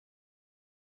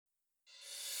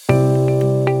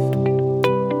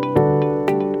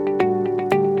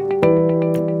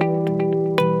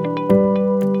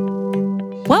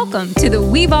Welcome to the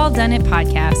We've All Done It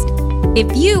podcast.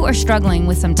 If you are struggling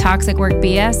with some toxic work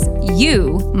BS,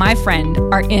 you, my friend,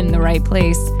 are in the right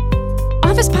place.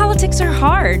 Office politics are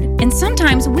hard, and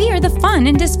sometimes we are the fun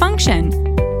and dysfunction.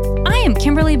 I am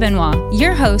Kimberly Benoit,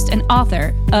 your host and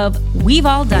author of We've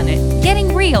All Done It,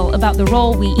 getting real about the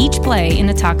role we each play in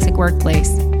a toxic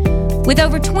workplace. With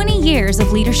over 20 years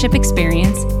of leadership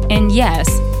experience, and yes,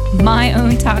 my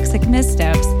own toxic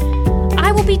missteps,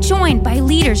 I will be joined by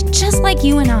leaders just like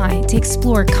you and I to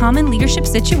explore common leadership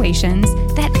situations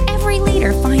that every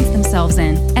leader finds themselves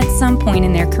in at some point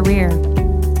in their career.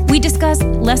 We discuss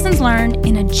lessons learned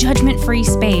in a judgment-free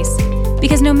space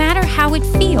because no matter how it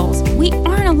feels, we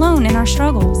aren't alone in our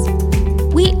struggles.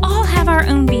 We all have our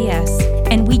own BS,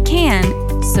 and we can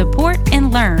support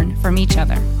and learn from each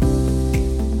other.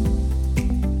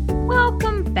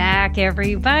 Welcome back,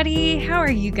 everybody. How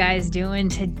are you guys doing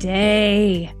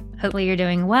today? Hopefully you're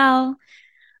doing well.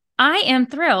 I am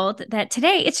thrilled that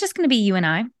today it's just going to be you and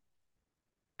I.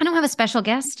 I don't have a special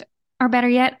guest, or better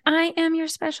yet, I am your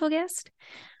special guest.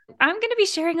 I'm going to be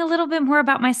sharing a little bit more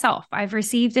about myself. I've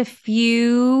received a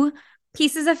few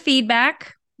pieces of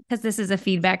feedback, because this is a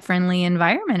feedback-friendly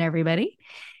environment, everybody,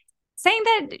 saying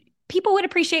that people would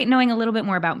appreciate knowing a little bit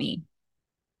more about me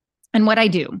and what I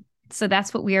do. So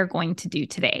that's what we are going to do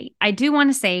today. I do want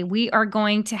to say I am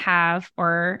going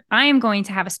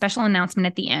to have a special announcement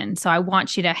at the end. So I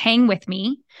want you to hang with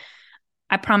me.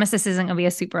 I promise this isn't going to be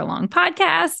a super long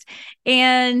podcast.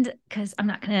 And because I'm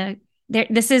not going to,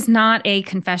 this is not a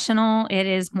confessional. It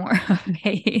is more of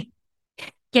a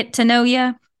get to know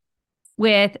you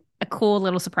with a cool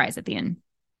little surprise at the end.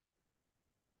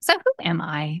 So who am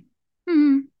I?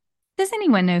 Does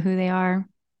anyone know who they are?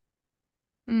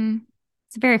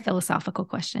 It's a very philosophical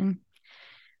question.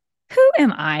 Who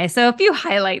am I? So a few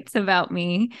highlights about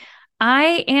me.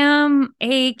 I am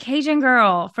a Cajun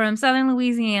girl from Southern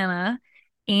Louisiana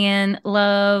and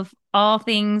love all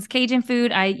things Cajun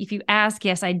food. If you ask,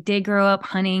 yes, I did grow up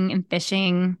hunting and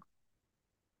fishing.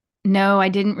 No, I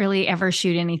didn't really ever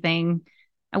shoot anything.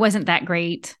 I wasn't that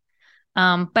great,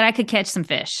 but I could catch some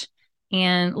fish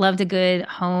and loved a good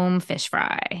home fish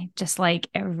fry, just like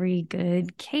every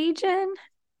good Cajun.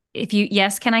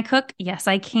 Can I cook? Yes,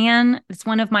 I can. It's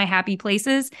one of my happy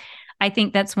places. I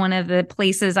think that's one of the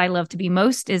places I love to be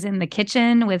most is in the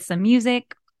kitchen with some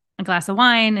music, a glass of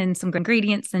wine, and some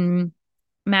ingredients, and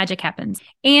magic happens.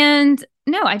 And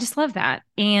no, I just love that.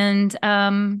 And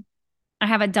I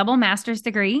have a double master's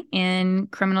degree in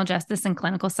criminal justice and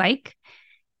clinical psych.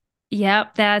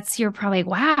 Yep, you're probably,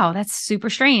 wow, that's super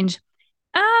strange.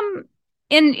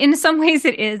 In some ways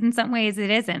it is, in some ways it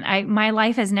isn't. My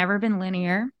life has never been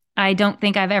linear. I don't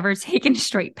think I've ever taken a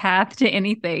straight path to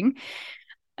anything,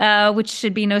 which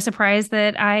should be no surprise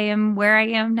that I am where I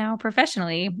am now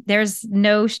professionally. There's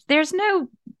no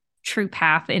true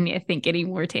path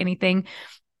anymore to anything.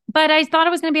 But I thought I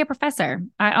was going to be a professor.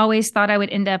 I always thought I would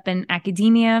end up in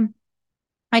academia.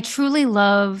 I truly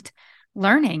loved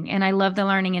learning, and I love the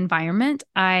learning environment.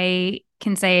 I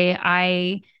can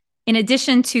say in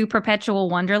addition to perpetual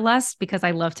wanderlust, because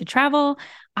I love to travel,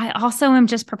 I also am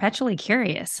just perpetually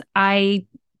curious. I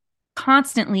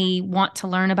constantly want to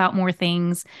learn about more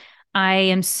things. I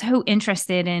am so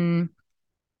interested in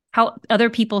how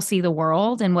other people see the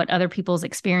world and what other people's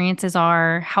experiences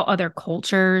are, how other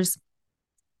cultures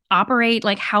operate,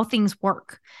 like how things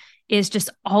work is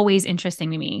just always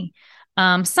interesting to me.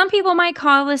 Some people might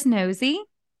call this nosy,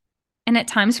 and at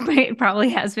times it probably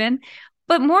has been.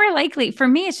 But more likely for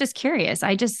me, it's just curious.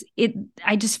 I just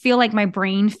feel like my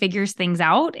brain figures things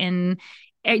out. And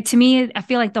to me, I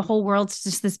feel like the whole world's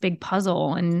just this big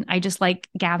puzzle. And I just like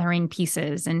gathering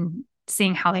pieces and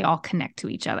seeing how they all connect to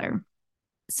each other.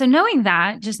 So knowing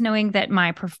that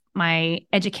my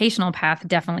educational path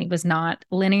definitely was not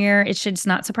linear, it should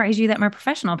not surprise you that my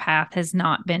professional path has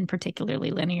not been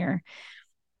particularly linear.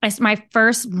 My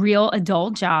first real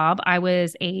adult job, I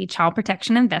was a child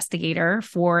protection investigator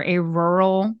for a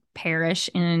rural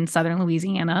parish in Southern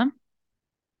Louisiana.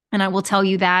 And I will tell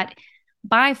you that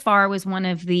by far was one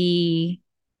of the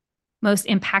most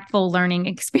impactful learning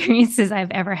experiences I've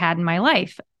ever had in my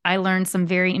life. I learned some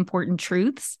very important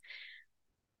truths.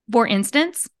 For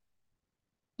instance,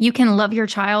 you can love your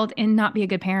child and not be a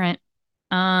good parent.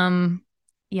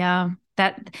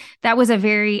 That was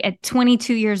at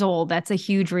 22 years old, that's a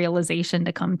huge realization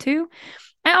to come to.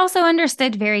 I also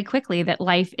understood very quickly that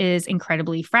life is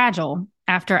incredibly fragile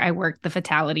after I worked the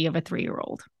fatality of a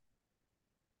 3-year-old.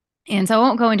 And so I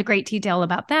won't go into great detail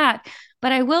about that,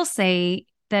 but I will say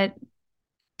that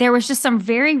there was just some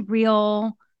very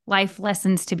real life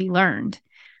lessons to be learned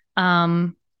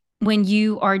when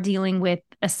you are dealing with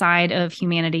a side of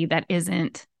humanity that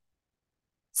isn't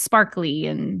sparkly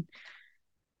and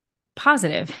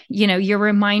positive. You're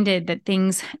reminded that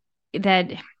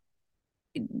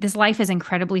this life is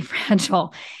incredibly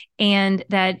fragile and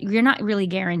that you're not really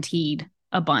guaranteed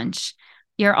a bunch.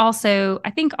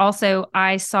 I think also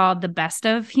I saw the best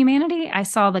of humanity. I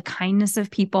saw the kindness of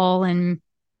people, and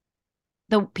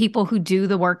the people who do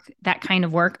the work, that kind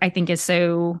of work, I think it's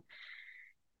so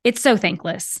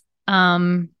thankless.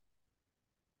 And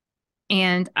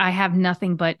I have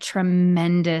nothing but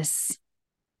tremendous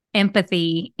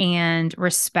empathy and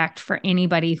respect for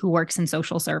anybody who works in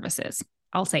social services.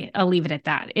 I'll leave it at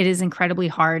that. It is incredibly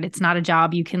hard. It's not a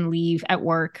job you can leave at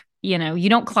work. You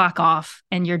don't clock off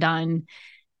and you're done.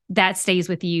 That stays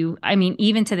with you. I mean,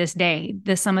 even to this day,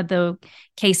 some of the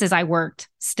cases I worked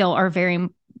still are very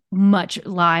much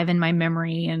live in my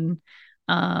memory. And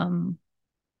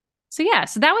so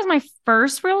that was my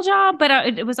first real job,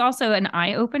 but it was also an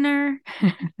eye opener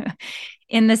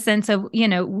in the sense of,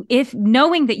 if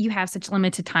knowing that you have such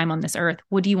limited time on this earth,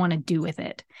 what do you want to do with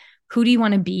it? Who do you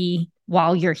want to be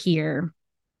while you're here?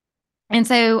 And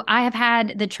so I have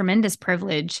had the tremendous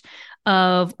privilege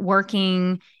of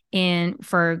working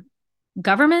for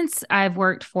governments. I've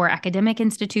worked for academic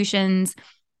institutions.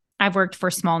 I've worked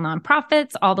for small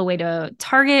nonprofits all the way to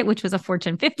Target, which was a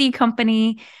Fortune 50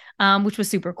 company, which was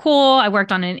super cool. I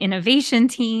worked on an innovation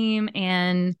team,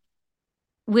 and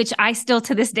which I still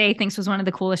to this day thinks was one of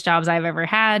the coolest jobs I've ever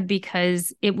had,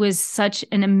 because it was such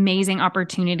an amazing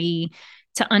opportunity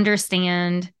to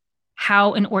understand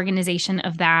how an organization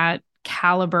of that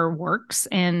caliber works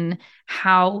and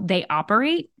how they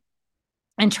operate,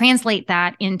 and translate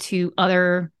that into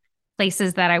other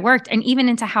places that I worked, and even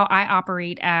into how I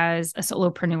operate as a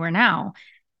solopreneur now.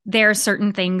 There are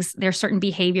certain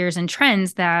behaviors and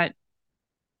trends that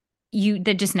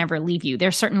just never leave you.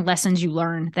 There's certain lessons you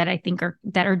learn that I think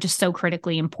are just so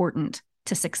critically important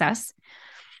to success.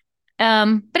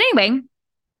 But anyway,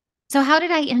 so how did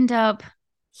I end up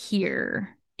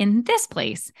here in this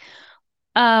place?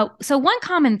 So one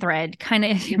common thread, kind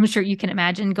of, I'm sure you can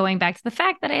imagine, going back to the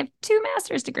fact that I have 2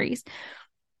 master's degrees,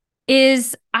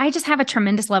 is I just have a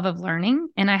tremendous love of learning,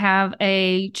 and I have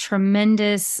a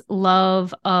tremendous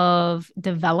love of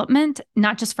development,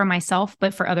 not just for myself,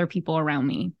 but for other people around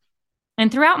me.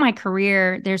 And throughout my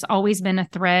career, there's always been a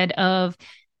thread of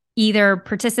either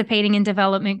participating in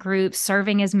development groups,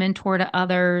 serving as mentor to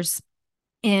others.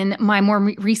 In my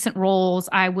more recent roles,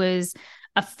 I was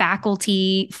a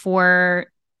faculty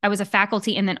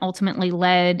and then ultimately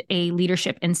led a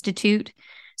leadership institute.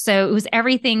 So it was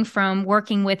everything from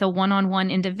working with a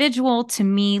one-on-one individual to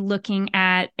me looking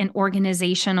at the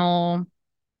organizational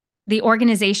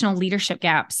leadership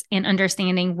gaps and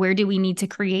understanding where do we need to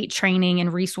create training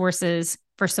and resources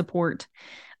for support.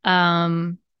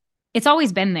 It's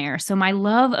always been there. So my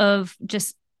love of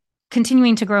just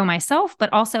continuing to grow myself,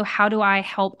 but also how do I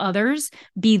help others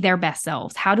be their best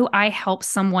selves? How do I help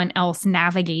someone else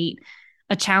navigate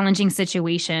a challenging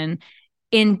situation?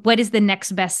 In what is the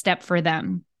next best step for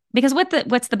them? Because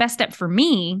what's the best step for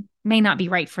me may not be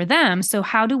right for them. So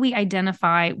how do we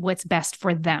identify what's best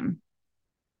for them?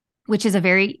 Which is a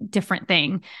very different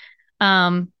thing.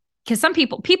 Because some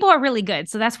people are really good.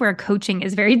 So that's where coaching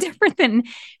is very different than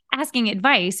asking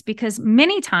advice, because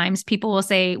many times people will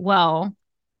say, well,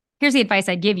 here's the advice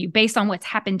I'd give you based on what's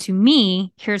happened to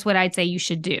me. Here's what I'd say you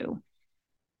should do.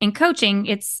 In coaching,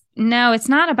 it's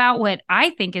not about what I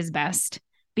think is best,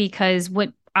 because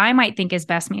what I might think is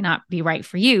best may not be right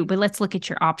for you, but let's look at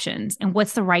your options and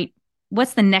what's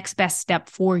the next best step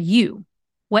for you?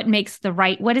 What is the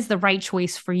right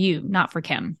choice for you, not for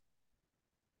Kim?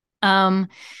 So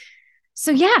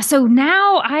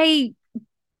now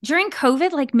during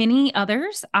COVID, like many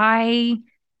others, I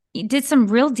did some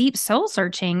real deep soul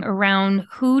searching around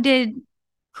who did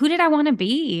I want to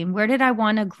be and where did I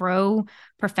want to grow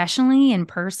professionally and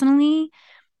personally.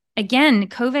 Again,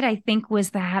 COVID, I think, was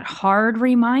that hard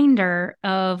reminder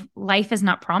of life is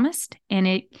not promised, and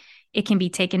it can be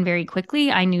taken very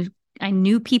quickly. I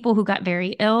knew people who got very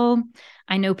ill.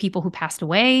 I know people who passed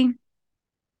away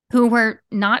who were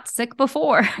not sick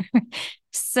before.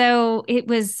 So it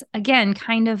was, again,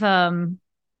 kind of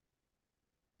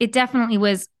it definitely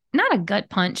was not a gut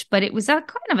punch, but it was a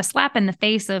kind of a slap in the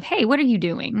face of, hey, what are you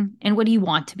doing? And what do you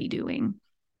want to be doing?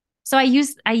 So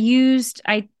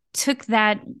I took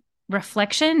that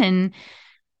reflection and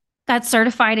got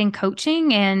certified in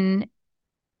coaching, and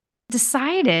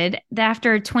decided that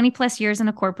after 20 plus years in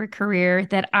a corporate career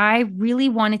that I really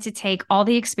wanted to take all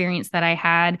the experience that I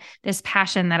had, this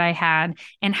passion that I had,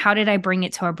 and how did I bring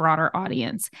it to a broader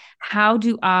audience? How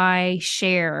do I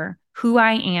share who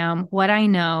I am, what I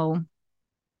know,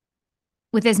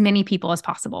 with as many people as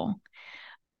possible?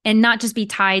 and not just be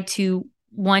tied to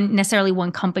necessarily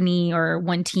one company or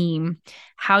one team.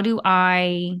 How do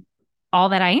I all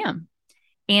that I am?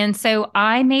 And so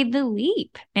I made the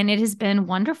leap, and it has been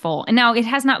wonderful. And now it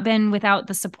has not been without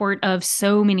the support of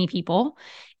so many people,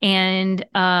 and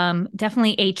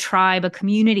definitely a tribe, a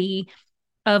community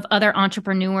of other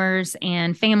entrepreneurs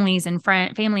and families and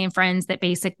family and friends that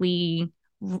basically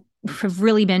have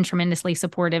really been tremendously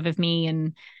supportive of me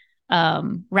and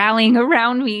rallying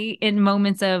around me in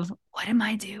moments of, what am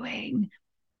I doing?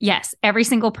 Yes, every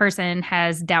single person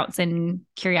has doubts and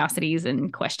curiosities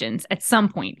and questions at some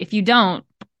point. If you don't,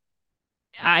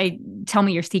 tell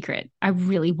me your secret. I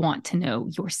really want to know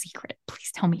your secret.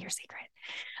 Please tell me your secret.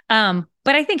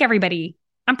 But I think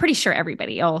I'm pretty sure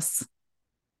everybody else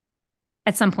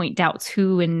at some point doubts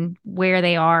who and where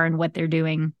they are and what they're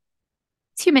doing.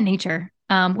 It's human nature.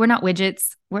 We're not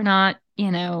widgets. We're not,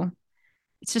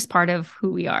 it's just part of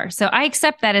who we are. So I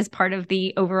accept that as part of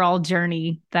the overall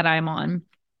journey that I'm on.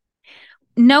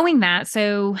 Knowing that,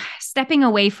 so stepping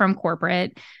away from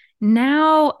corporate,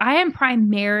 now I am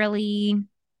primarily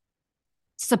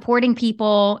supporting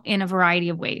people in a variety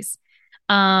of ways.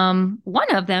 One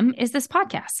of them is this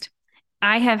podcast.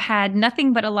 I have had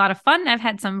nothing but a lot of fun. I've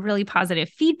had some really positive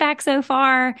feedback so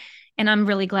far, and I'm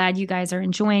really glad you guys are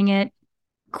enjoying it.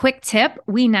 Quick tip,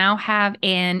 we now have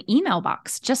an email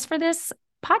box just for this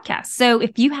podcast. So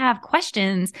if you have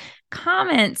questions,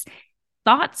 comments,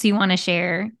 thoughts you want to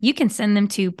share, you can send them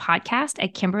to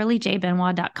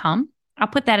podcast@KimberlyJBenoit.com. I'll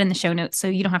put that in the show notes so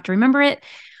you don't have to remember it.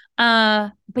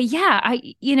 But yeah,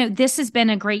 this has been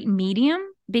a great medium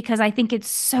because I think it's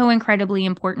so incredibly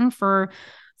important for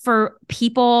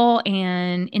people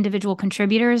and individual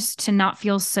contributors to not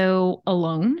feel so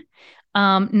alone,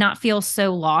 not feel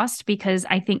so lost, because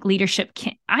I think leadership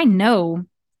I know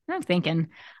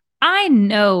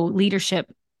leadership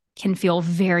can feel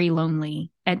very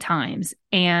lonely at times.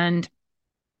 And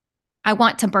I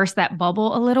want to burst that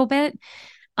bubble a little bit,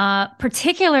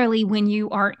 particularly when you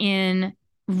are in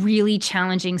really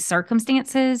challenging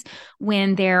circumstances,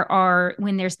 when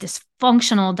there's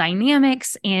dysfunctional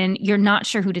dynamics and you're not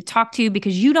sure who to talk to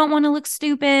because you don't want to look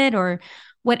stupid or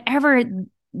whatever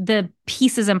the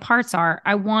pieces and parts are.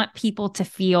 I want people to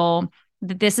feel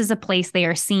that this is a place they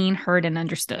are seen, heard, and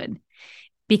understood,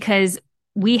 because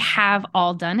we have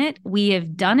all done it. We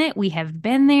have done it. We have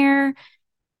been there.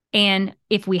 And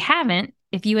if we haven't,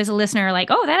 if you as a listener are like,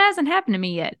 oh, that hasn't happened to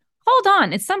me yet, hold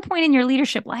on. At some point in your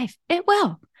leadership life, it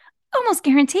will. I almost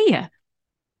guarantee you.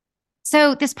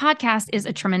 So this podcast is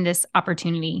a tremendous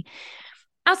opportunity.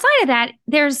 Outside of that,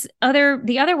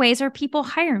 the other ways are people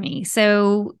hire me.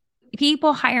 So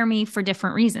people hire me for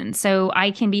different reasons. So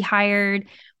I can be hired.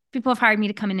 People have hired me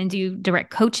to come in and do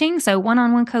direct coaching. So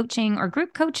one-on-one coaching or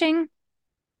group coaching.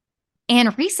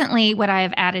 And recently, what I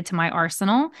have added to my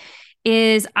arsenal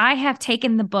is I have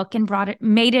taken the book and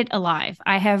made it alive.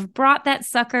 I have brought that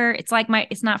sucker. It's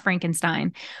not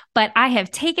Frankenstein, but I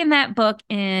have taken that book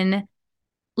and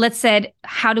said,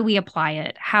 how do we apply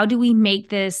it? How do we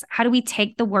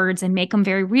take the words and make them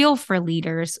very real for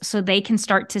leaders so they can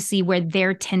start to see where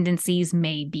their tendencies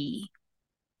may be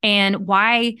and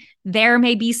why there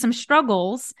may be some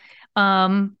struggles.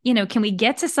 Can we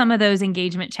get to some of those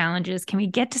engagement challenges? Can we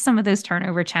get to some of those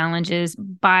turnover challenges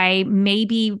by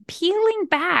maybe peeling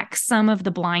back some of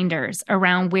the blinders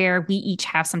around where we each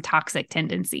have some toxic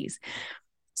tendencies?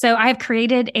 So I've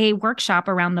created a workshop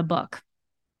around the book.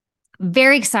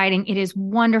 Very exciting. It is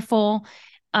wonderful.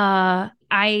 For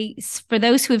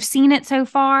those who have seen it so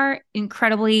far,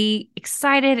 incredibly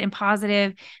excited and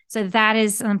positive. So that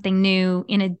is something new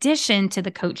in addition to the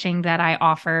coaching that I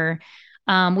offer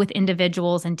with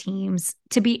individuals and teams,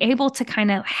 to be able to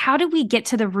how do we get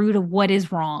to the root of what is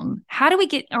wrong? How do we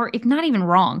get, or if not even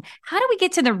wrong, how do we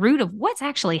get to the root of what's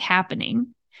actually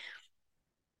happening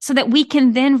so that we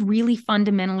can then really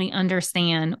fundamentally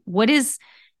understand what is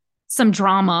some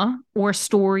drama or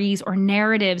stories or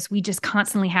narratives we just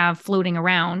constantly have floating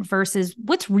around versus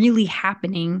what's really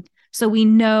happening, so we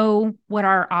know what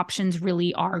our options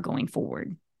really are going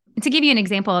forward. And to give you an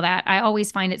example of that, I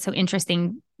always find it so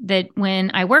interesting that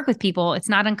when I work with people, it's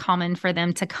not uncommon for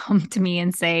them to come to me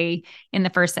and say in the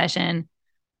first session,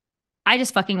 I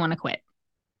just fucking want to quit.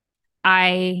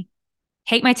 I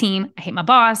hate my team. I hate my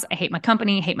boss. I hate my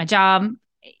company. I hate my job.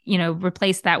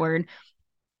 Replace that word.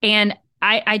 And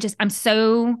I'm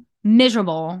so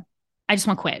miserable. I just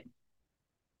want to quit.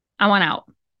 I want out.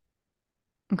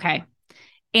 Okay.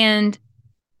 And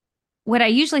what I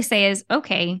usually say is,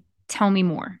 okay, tell me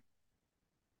more.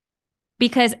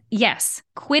 Because yes,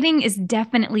 quitting is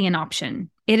definitely an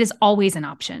option. It is always an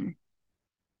option.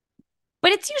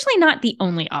 But it's usually not the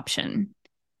only option.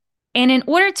 And in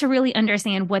order to really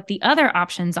understand what the other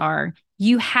options are,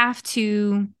 you have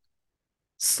to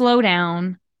slow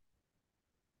down,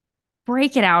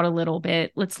 break it out a little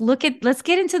bit. Let's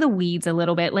get into the weeds a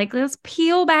little bit. Like, let's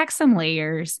peel back some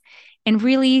layers and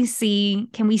really see,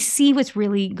 can we see what's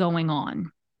really going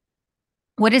on?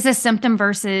 What is a symptom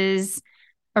versus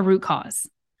a root cause?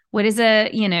 What is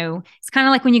it's kind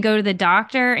of like when you go to the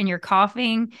doctor and you're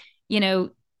coughing,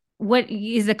 what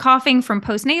is the coughing from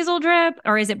postnasal drip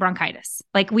or is it bronchitis?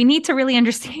 Like, we need to really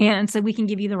understand so we can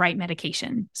give you the right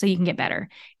medication so you can get better.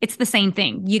 It's the same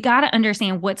thing. You got to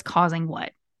understand what's causing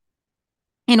what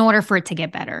in order for it to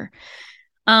get better.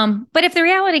 But if the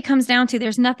reality comes down to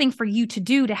there's nothing for you to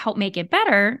do to help make it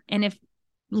better, and if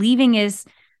leaving is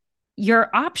your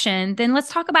option, then let's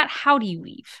talk about how do you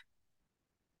leave?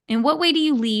 In what way do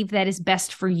you leave that is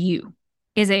best for you?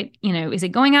 Is it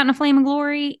going out in a flame of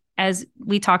glory, as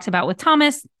we talked about with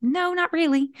Thomas? No, not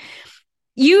really.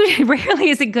 Rarely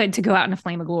is it good to go out in a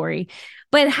flame of glory.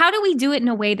 But how do we do it in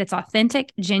a way that's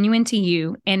authentic, genuine to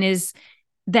you, and is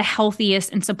the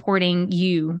healthiest in supporting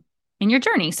you in your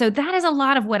journey? So that is a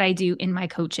lot of what I do in my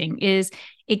coaching. Is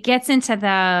it gets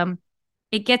into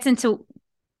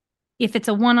if it's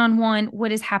a one-on-one,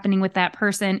 what is happening with that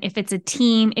person? If it's a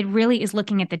team, it really is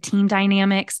looking at the team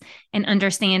dynamics and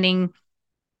understanding,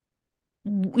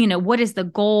 what is the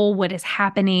goal? What is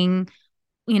happening?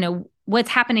 What's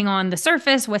happening on the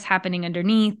surface? What's happening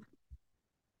underneath?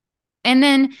 And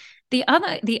then the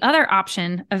other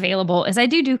option available is I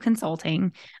do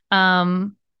consulting. Where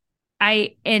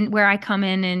I come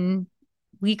in and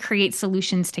we create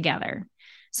solutions together.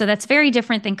 So that's very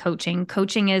different than coaching.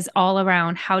 Coaching is all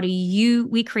around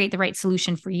we create the right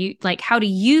solution for you. Like, how do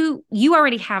you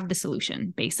already have the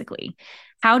solution, basically.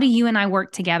 How do you and I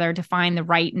work together to find the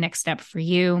right next step for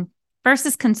you?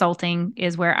 Versus consulting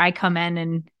is where I come in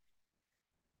and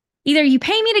either you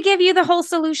pay me to give you the whole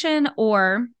solution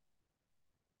or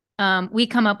we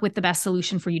come up with the best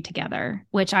solution for you together,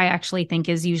 which I actually think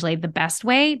is usually the best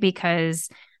way, because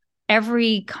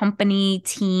every company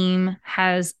team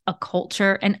has a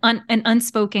culture, an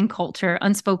unspoken culture,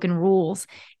 unspoken rules.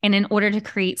 And in order to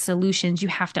create solutions, you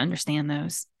have to understand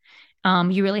those.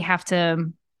 You really have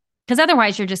to, because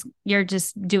otherwise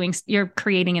you're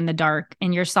creating in the dark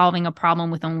and you're solving a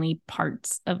problem with only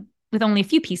a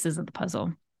few pieces of the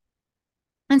puzzle.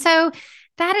 And so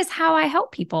that is how I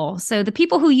help people. So the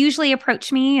people who usually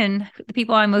approach me and the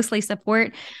people I mostly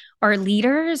support are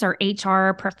leaders or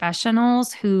HR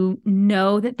professionals who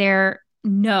know that there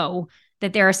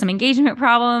are some engagement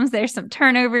problems, there's some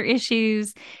turnover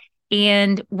issues,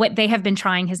 and what they have been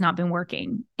trying has not been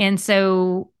working. And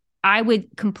so I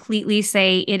would completely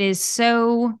say it is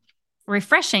so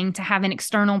refreshing to have an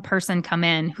external person come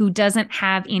in who doesn't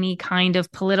have any kind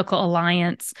of political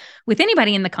alliance with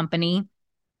anybody in the company,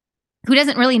 who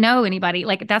doesn't really know anybody.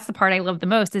 Like, that's the part I love the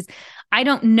most, is I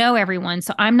don't know everyone.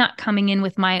 So I'm not coming in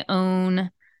with my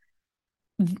own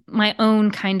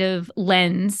kind of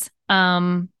lens.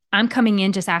 I'm coming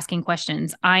in just asking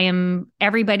questions.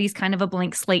 Everybody's kind of a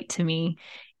blank slate to me,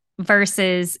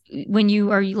 versus when you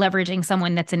are leveraging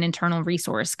someone that's an internal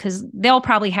resource, because they'll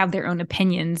probably have their own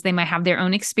opinions. They might have their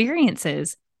own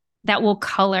experiences that will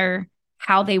color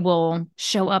how they will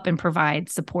show up and provide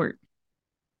support.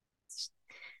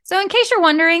 So in case you're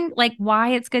wondering, like, why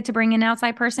it's good to bring an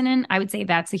outside person in, I would say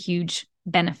that's a huge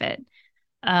benefit.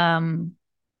 I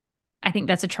think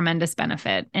that's a tremendous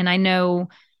benefit. And I know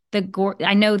that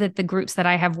the groups that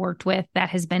I have worked with, that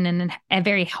has been a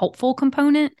very helpful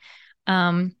component.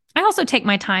 I also take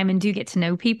my time and do get to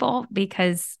know people,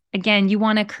 because again, you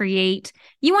want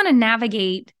to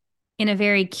navigate in a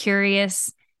very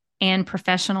curious and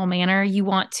professional manner. You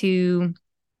want to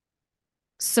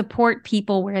support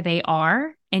people where they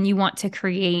are, and you want to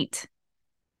create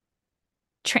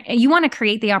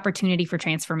the opportunity for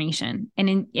transformation.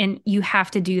 And you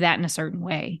have to do that in a certain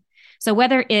way. So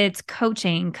whether it's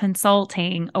coaching,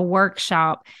 consulting, a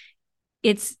workshop,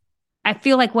 I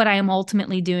feel like what I am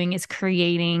ultimately doing is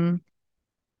creating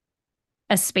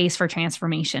a space for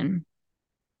transformation.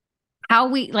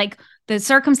 The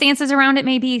circumstances around it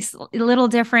may be a little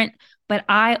different, but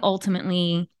I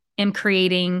ultimately am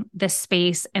creating the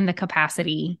space and the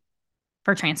capacity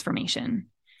for transformation.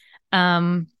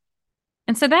 And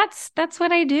so that's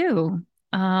what I do.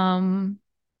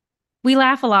 We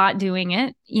laugh a lot doing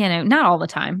it, not all the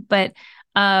time, but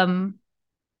I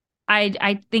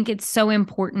think it's so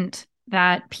important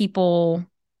that people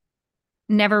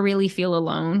never really feel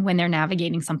alone when they're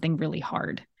navigating something really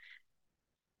hard.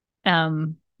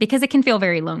 Because it can feel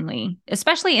very lonely,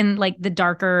 especially in like the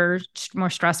darker, more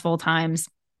stressful times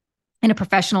in a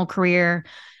professional career.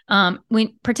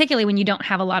 Particularly when you don't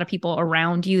have a lot of people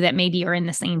around you that maybe are in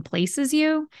the same place as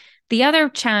you. The other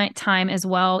time as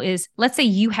well is, let's say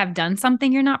you have done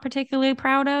something you're not particularly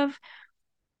proud of.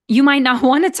 You might not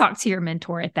want to talk to your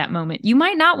mentor at that moment. You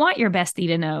might not want your bestie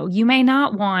to know. You may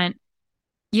not want,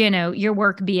 your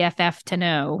work BFF to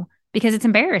know, because it's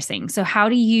embarrassing. So how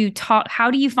do you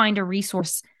find a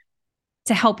resource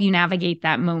to help you navigate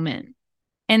that moment?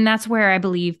 And that's where I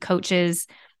believe coaches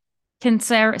can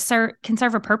serve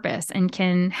a purpose and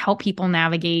can help people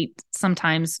navigate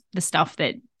sometimes the stuff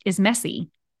that is messy.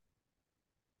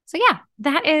 So yeah,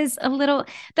 those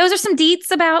are some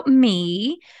deets about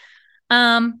me.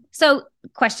 So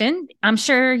question, I'm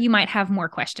sure you might have more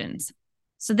questions.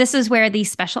 So this is where the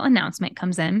special announcement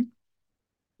comes in.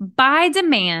 By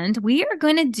demand, we are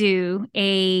going to do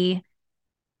a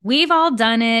We've All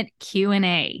Done It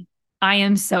Q&A. I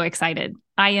am so excited.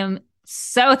 I am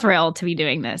so thrilled to be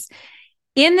doing this.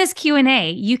 In this Q&A,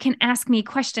 you can ask me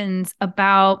questions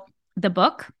about the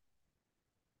book,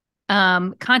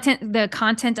 the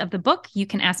content of the book. You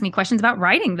can ask me questions about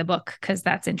writing the book, because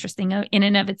that's interesting in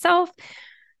and of itself.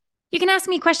 You can ask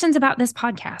me questions about this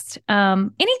podcast,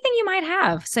 anything you might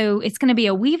have. So it's going to be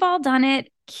a We've All Done It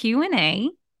Q&A.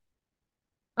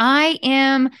 I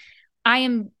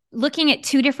am looking at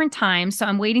 2 different times, so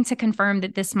I'm waiting to confirm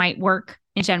that this might work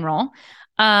in general.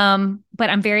 But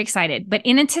I'm very excited. But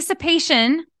in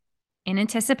anticipation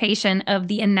of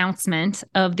the announcement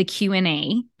of the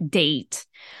Q&A date,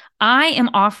 I am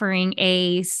offering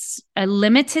a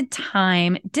limited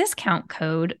time discount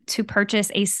code to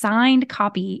purchase a signed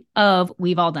copy of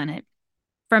We've All Done It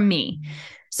from me.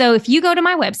 So if you go to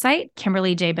my website,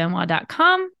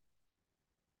 KimberlyJBenoit.com,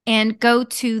 and go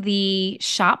to the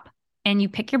shop and you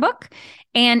pick your book,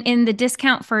 and in the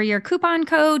discount for your coupon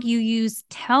code, you use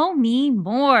Tell Me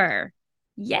More.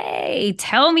 Yay,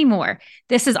 Tell Me More.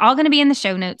 This is all going to be in the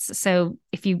show notes. So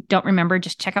if you don't remember,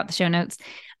 just check out the show notes.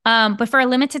 But for a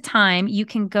limited time, you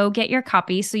can go get your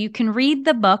copy so you can read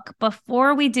the book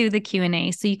before we do the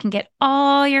Q&A, so you can get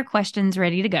all your questions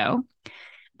ready to go.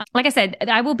 Like I said,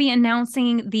 I will be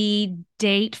announcing the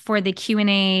date for the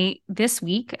Q&A this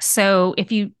week. So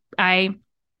if you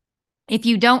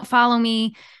don't follow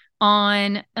me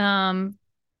on,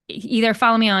 either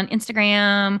follow me on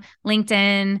Instagram,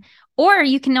 LinkedIn, or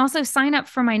you can also sign up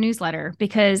for my newsletter,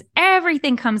 because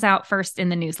everything comes out first in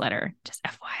the newsletter. Just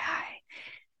FYI.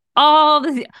 All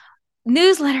the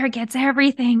newsletter gets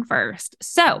everything first.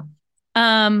 So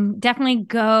definitely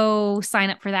go sign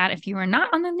up for that if you are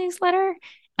not on the newsletter,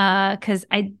 because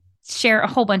I share a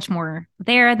whole bunch more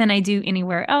there than I do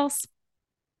anywhere else.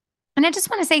 And I just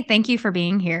want to say thank you for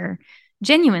being here.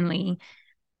 Genuinely,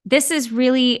 this has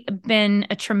really been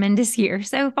a tremendous year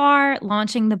so far,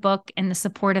 launching the book and the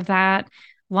support of that,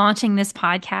 launching this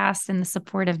podcast and the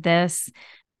support of this.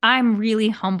 I'm really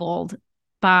humbled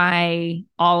by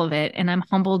all of it, and I'm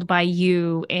humbled by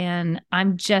you, and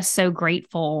I'm just so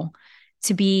grateful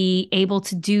to be able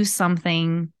to do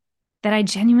something that I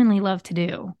genuinely love to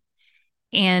do,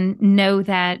 and know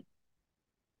that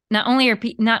not only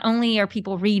are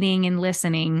people reading and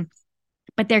listening,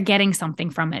 but they're getting something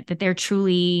from it, that they're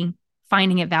truly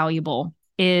finding it valuable,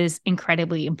 is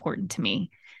incredibly important to me.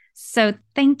 So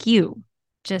thank you.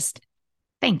 Just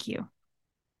thank you.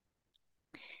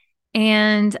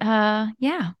 And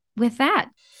with that,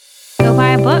 go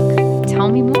buy a book, Tell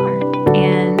Me More,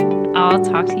 and I'll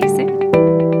talk to you soon.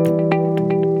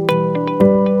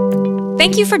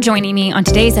 Thank you for joining me on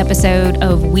today's episode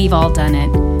of We've All Done It.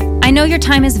 I know your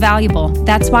time is valuable.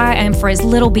 That's why I am for as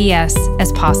little BS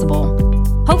as possible.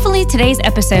 Hopefully today's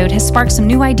episode has sparked some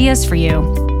new ideas for you.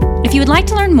 If you would like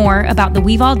to learn more about the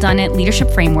We've All Done It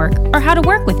Leadership Framework, or how to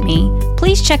work with me,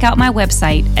 please check out my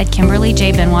website at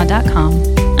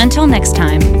KimberlyJBenoit.com. Until next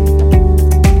time.